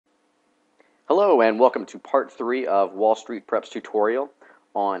Hello and welcome to part 3 of Wall Street Prep's tutorial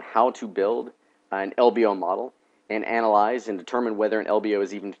on how to build an LBO model and analyze and determine whether an LBO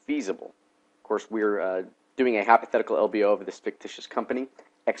is even feasible. Of course, we're doing a hypothetical LBO of this fictitious company,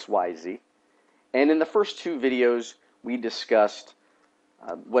 XYZ. And in the first two videos, we discussed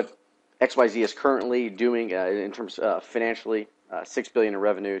what XYZ is currently doing in terms of financially, $6 billion in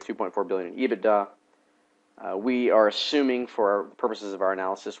revenue, $2.4 billion in EBITDA. We are assuming, for purposes of our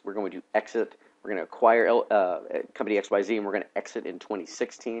analysis, we're going to exit. We're going to acquire company XYZ, and we're going to exit in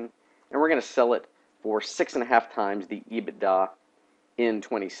 2016, and we're going to sell it for 6.5 times the EBITDA in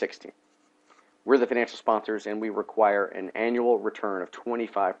 2016. We're the financial sponsors, and we require an annual return of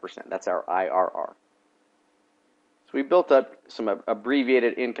 25%. That's our IRR. So we built up some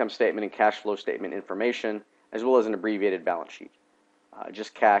abbreviated income statement and cash flow statement information, as well as an abbreviated balance sheet,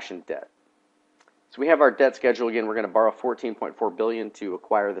 just cash and debt. So we have our debt schedule. Again, we're going to borrow $14.4 billion to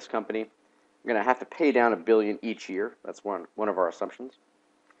acquire this company. We're going to have to pay down $1 billion each year. That's one of our assumptions.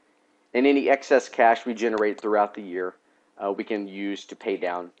 And any excess cash we generate throughout the year, we can use to pay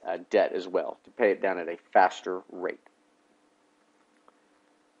down debt as well, to pay it down at a faster rate.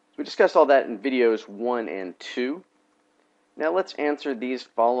 So we discussed all that in videos 1 and 2. Now let's answer these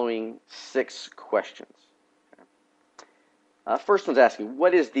following 6 questions. First one's asking,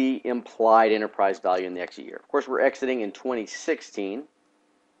 what is the implied enterprise value in the exit year? Of course, we're exiting in 2016,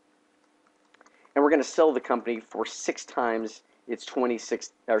 and we're going to sell the company for 6 times its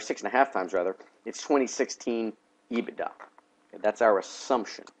 6.5 times rather its 2016 EBITDA. Okay, that's our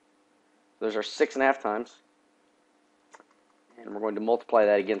assumption. Those are 6.5 times, and we're going to multiply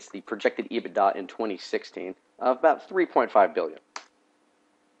that against the projected EBITDA in 2016 of about $3.5 billion.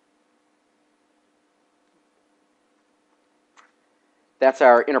 That's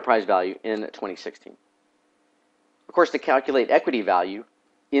our enterprise value in 2016. Of course, to calculate equity value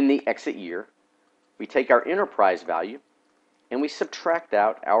in the exit year, we take our enterprise value and we subtract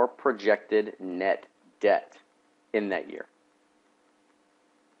out our projected net debt in that year.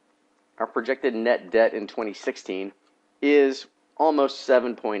 Our projected net debt in 2016 is almost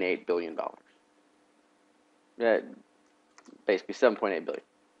 $7.8 billion. Basically $7.8 billion.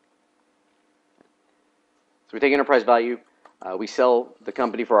 So we take enterprise value. We sell the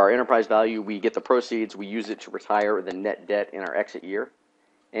company for our enterprise value. We get the proceeds. We use it to retire the net debt in our exit year.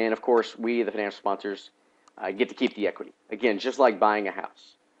 And, of course, we, the financial sponsors, get to keep the equity. Again, just like buying a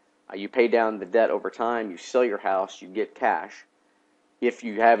house. You pay down the debt over time. You sell your house. You get cash. If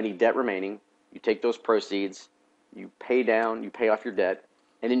you have any debt remaining, you take those proceeds. You pay off your debt,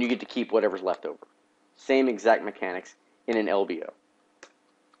 and then you get to keep whatever's left over. Same exact mechanics in an LBO.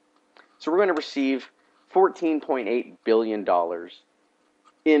 So we're going to receive $14.8 billion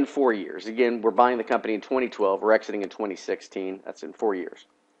in 4 years. Again, we're buying the company in 2012. We're exiting in 2016. That's in 4 years.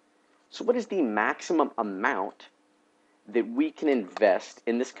 So what is the maximum amount that we can invest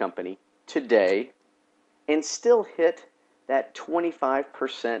in this company today and still hit that 25%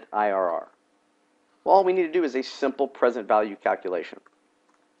 IRR? Well, all we need to do is a simple present value calculation.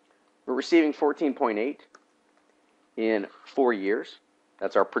 We're receiving 14.8 in 4 years.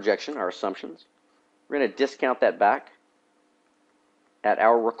 That's our projection, our assumptions. We're going to discount that back at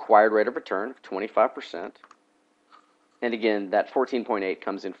our required rate of return of 25%. And again, that 14.8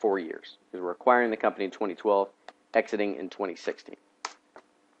 comes in 4 years because we're acquiring the company in 2012, exiting in 2016.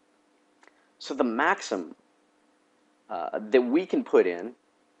 So the maximum that we can put in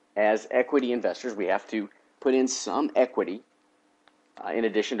as equity investors, we have to put in some equity in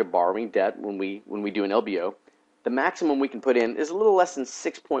addition to borrowing debt when we do an LBO. The maximum we can put in is a little less than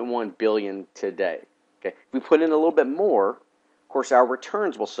 $6.1 billion today. Okay. If we put in a little bit more, of course, our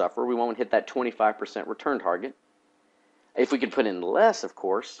returns will suffer. We won't hit that 25% return target. If we could put in less, of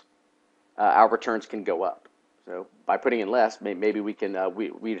course, our returns can go up. So by putting in less, maybe we can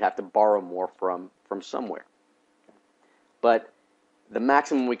we'd have to borrow more from somewhere. But the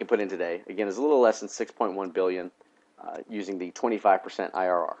maximum we can put in today, again, is a little less than $6.1 billion using the 25%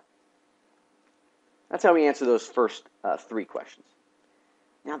 IRR. That's how we answer those first 3 questions.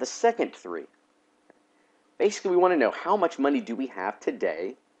 Now the second 3. Basically, we want to know how much money do we have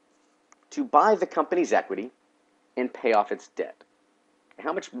today to buy the company's equity and pay off its debt.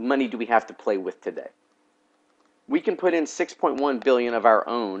 How much money do we have to play with today? We can put in $6.1 billion of our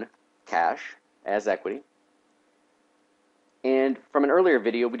own cash as equity. And from an earlier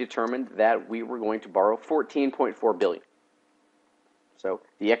video, we determined that we were going to borrow $14.4 billion. So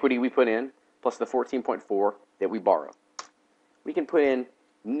the equity we put in plus the $14.4 that we borrow. We can put in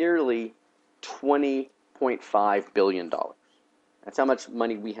nearly $20.5 billion. That's how much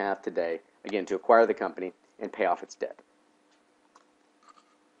money we have today, again, to acquire the company and pay off its debt.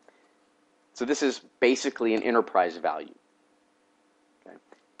 So this is basically an enterprise value. Okay?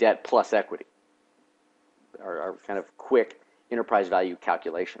 Debt plus equity. Our kind of quick enterprise value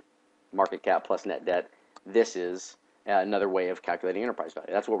calculation. Market cap plus net debt. This is another way of calculating enterprise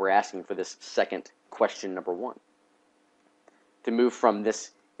value. That's what we're asking for this second question, number 1. To move from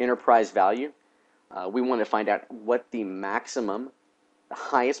this enterprise value, we want to find out what the maximum, the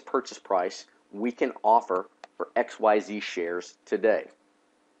highest purchase price we can offer for XYZ shares today.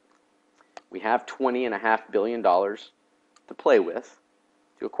 We have $20.5 billion to play with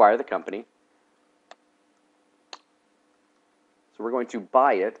to acquire the company. So we're going to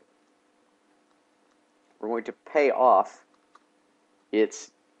buy it. We're going to pay off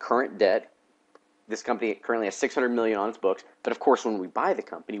its current debt. This company currently has $600 million on its books, but of course when we buy the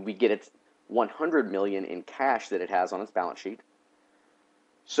company, we get its $100 million in cash that it has on its balance sheet.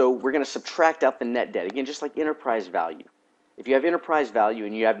 So we're going to subtract out the net debt. Again, just like enterprise value. If you have enterprise value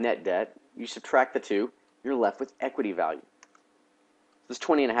and you have net debt, you subtract the two, you're left with equity value. This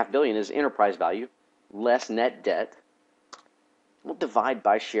 $20.5 billion is enterprise value less net debt. We'll divide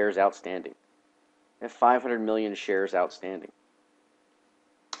by shares outstanding. We have 500 million shares outstanding.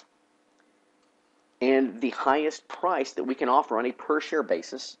 And the highest price that we can offer on a per share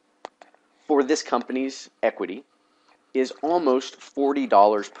basis for this company's equity is almost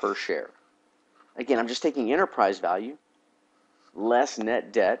 $40 per share. Again, I'm just taking enterprise value less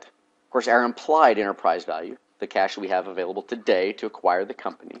net debt. Of course, our implied enterprise value, the cash we have available today to acquire the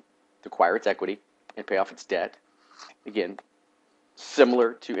company, to acquire its equity and pay off its debt. Again,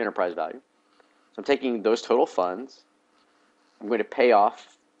 similar to enterprise value. So I'm taking those total funds. I'm going to pay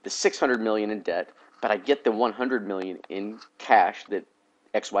off the $600 million in debt, but I get the $100 million in cash that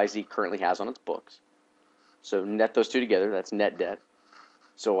XYZ currently has on its books. So net those two together, that's net debt.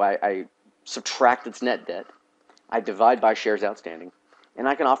 So I subtract its net debt. I divide by shares outstanding, and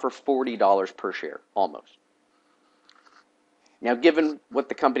I can offer $40 per share, almost. Now, given what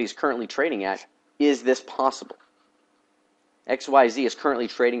the company is currently trading at, is this possible? XYZ is currently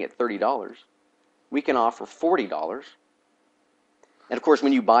trading at $30. We can offer $40. And of course,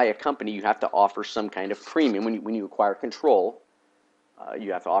 when you buy a company, you have to offer some kind of premium. When you acquire control,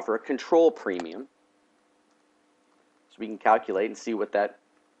 you have to offer a control premium. So we can calculate and see what that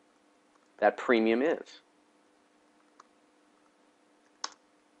premium is.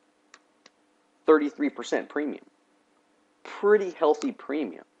 33% premium. Pretty healthy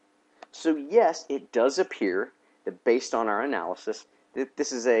premium. So yes, it does appear that based on our analysis, that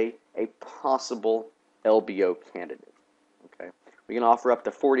this is a possible LBO candidate. Okay, we can offer up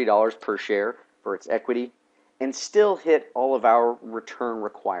to $40 per share for its equity and still hit all of our return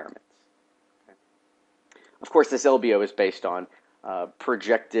requirements. Okay. Of course, this LBO is based on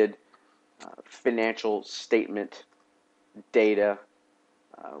projected financial statement data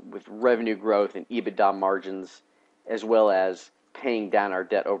with revenue growth and EBITDA margins, as well as paying down our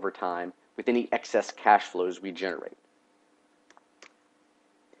debt over time with any excess cash flows we generate.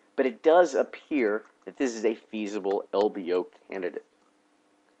 But it does appear that this is a feasible LBO candidate.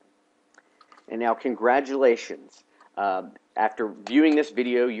 And now, congratulations. After viewing this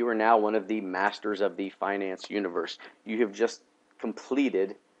video, you are now one of the masters of the finance universe. You have just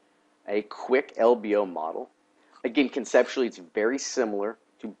completed a quick LBO model. Again, conceptually, it's very similar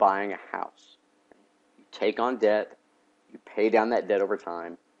to buying a house. You take on debt, you pay down that debt over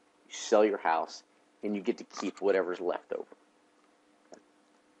time, you sell your house, and you get to keep whatever's left over. Okay.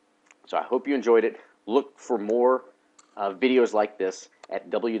 So I hope you enjoyed it. Look for more videos like this at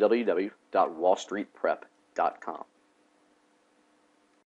www.wallstreetprep.com.